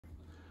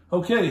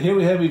Okay, here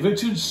we have a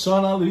vintage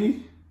Sun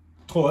Ali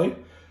toy.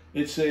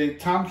 It's a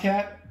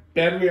Tomcat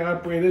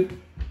battery-operated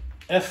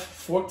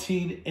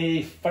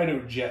F-14A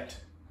fighter jet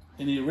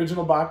in the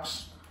original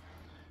box.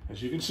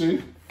 As you can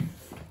see,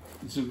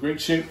 it's in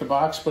great shape, the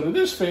box, but it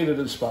is faded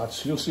in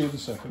spots. You'll see in a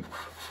second.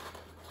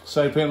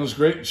 Side panel is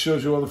great. It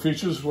shows you all the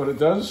features, what it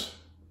does.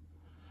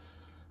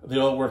 They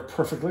all work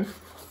perfectly.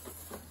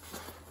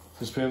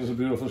 This panel is in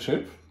beautiful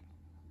shape.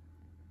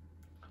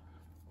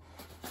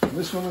 And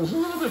this one is a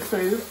little bit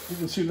faded. You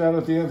can see that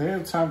at the end here.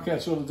 The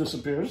Tomcat sort of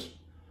disappears.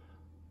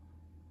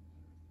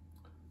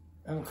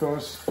 And of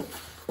course,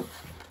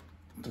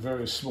 the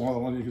very smaller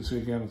one, you can see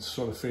again, it's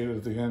sort of faded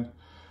at the end.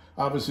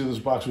 Obviously, this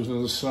box was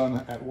in the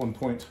sun at one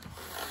point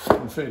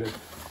and faded.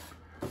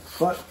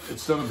 But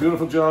it's done a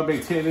beautiful job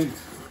maintaining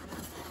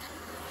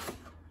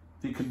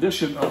the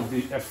condition of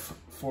the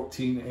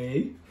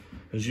F-14A.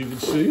 As you can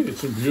see,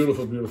 it's in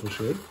beautiful, beautiful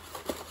shape.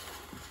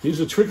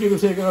 These are tricky to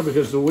take out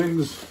because the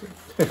wings,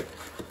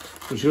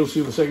 which you'll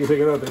see the second you take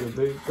it out,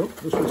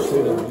 this one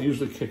stayed out. They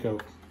usually kick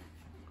out.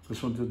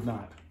 This one did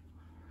not.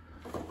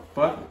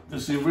 But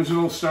this is the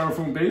original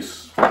styrofoam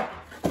base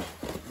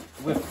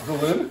with the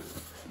lid.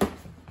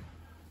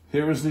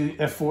 Here is the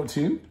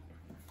F-14.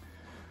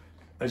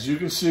 As you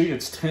can see,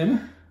 it's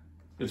tin.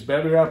 It's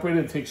battery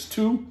operated. It takes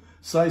 2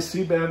 size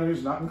C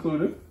batteries, not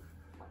included.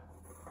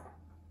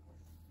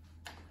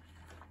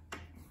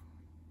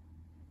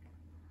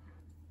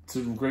 It's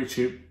in great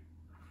shape.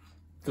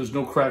 There's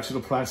no cracks in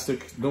the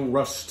plastic, no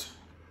rust.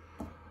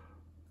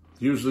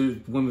 Usually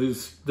when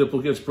this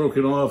nipple gets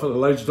broken off or the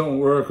lights don't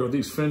work or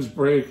these fins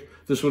break,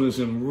 this one is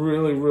in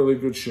really, really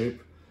good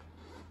shape.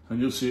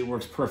 And you'll see it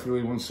works perfectly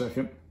in 1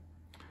 second.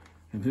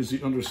 And here's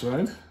the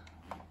underside,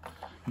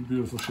 in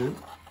beautiful shape.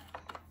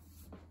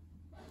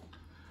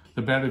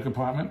 The battery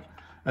compartment,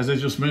 as I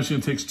just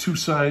mentioned, it takes 2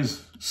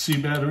 size C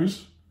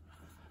batteries,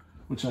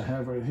 which I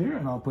have right here,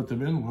 and I'll put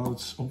them in while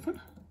it's open.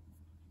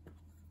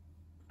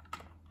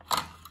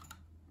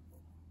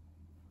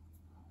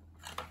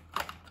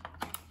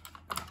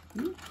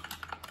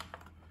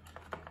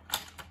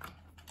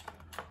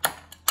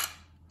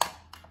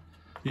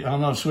 The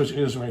on-off switch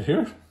is right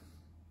here.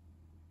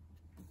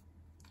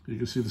 You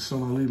can see the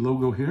Sun Ali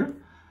logo here.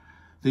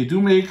 They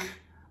do make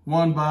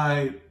one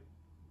by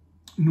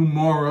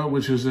Numura,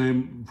 which is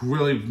a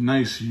really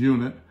nice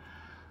unit.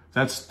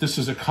 This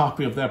is a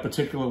copy of that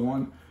particular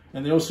one.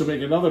 And they also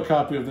make another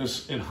copy of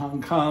this in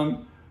Hong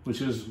Kong,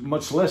 which is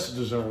much less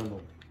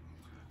desirable.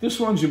 This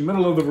one's in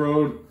middle of the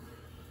road.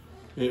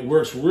 It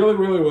works really,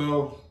 really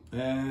well.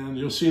 And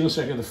you'll see in a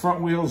second, the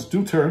front wheels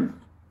do turn.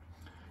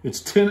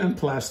 It's tin and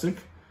plastic.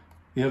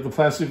 You have the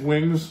plastic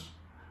wings.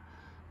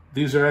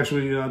 These are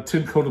actually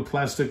tin-coated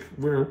plastic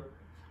rear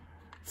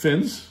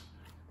fins,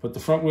 but the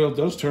front wheel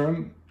does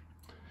turn.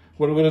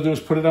 What I'm going to do is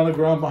put it on the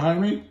ground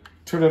behind me,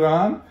 turn it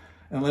on,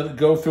 and let it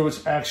go through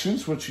its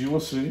actions, which you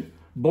will see.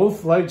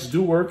 Both lights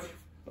do work,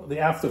 the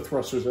after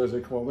thrusters as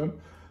they call them.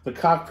 The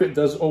cockpit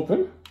does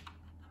open,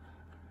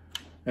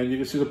 and you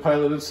can see the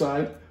pilot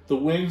inside. The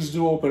wings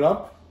do open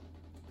up.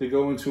 They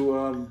go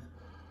into,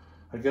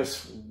 I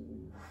guess,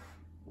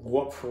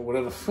 warp or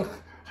whatever,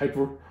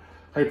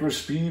 hyper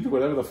speed,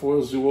 whatever. The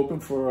foils do open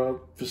for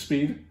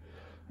speed.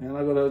 And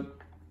I'm gonna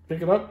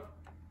pick it up,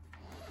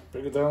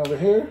 bring it down over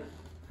here,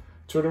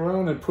 turn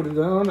around and put it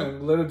down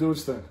and let it do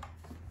its thing.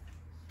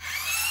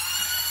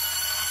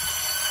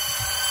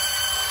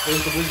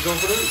 There's the wings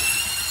opening.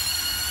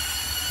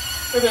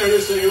 And there it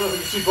is. So you can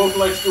see both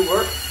lights do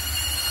work.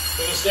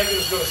 In a second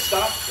it's gonna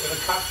stop and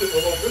the cockpit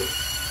will open.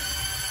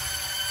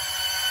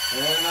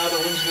 And now the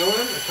wings go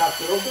in, the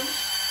cockpit opens.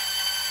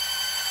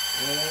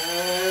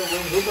 And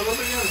wings open up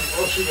again,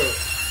 off she goes.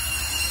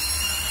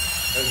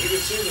 As you can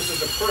see, this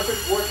is a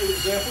perfect working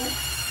example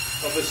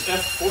of this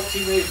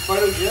F-14A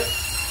fighter jet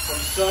from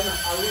Sun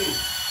Ali.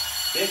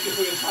 Thank you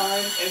for your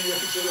time and your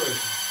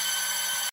consideration.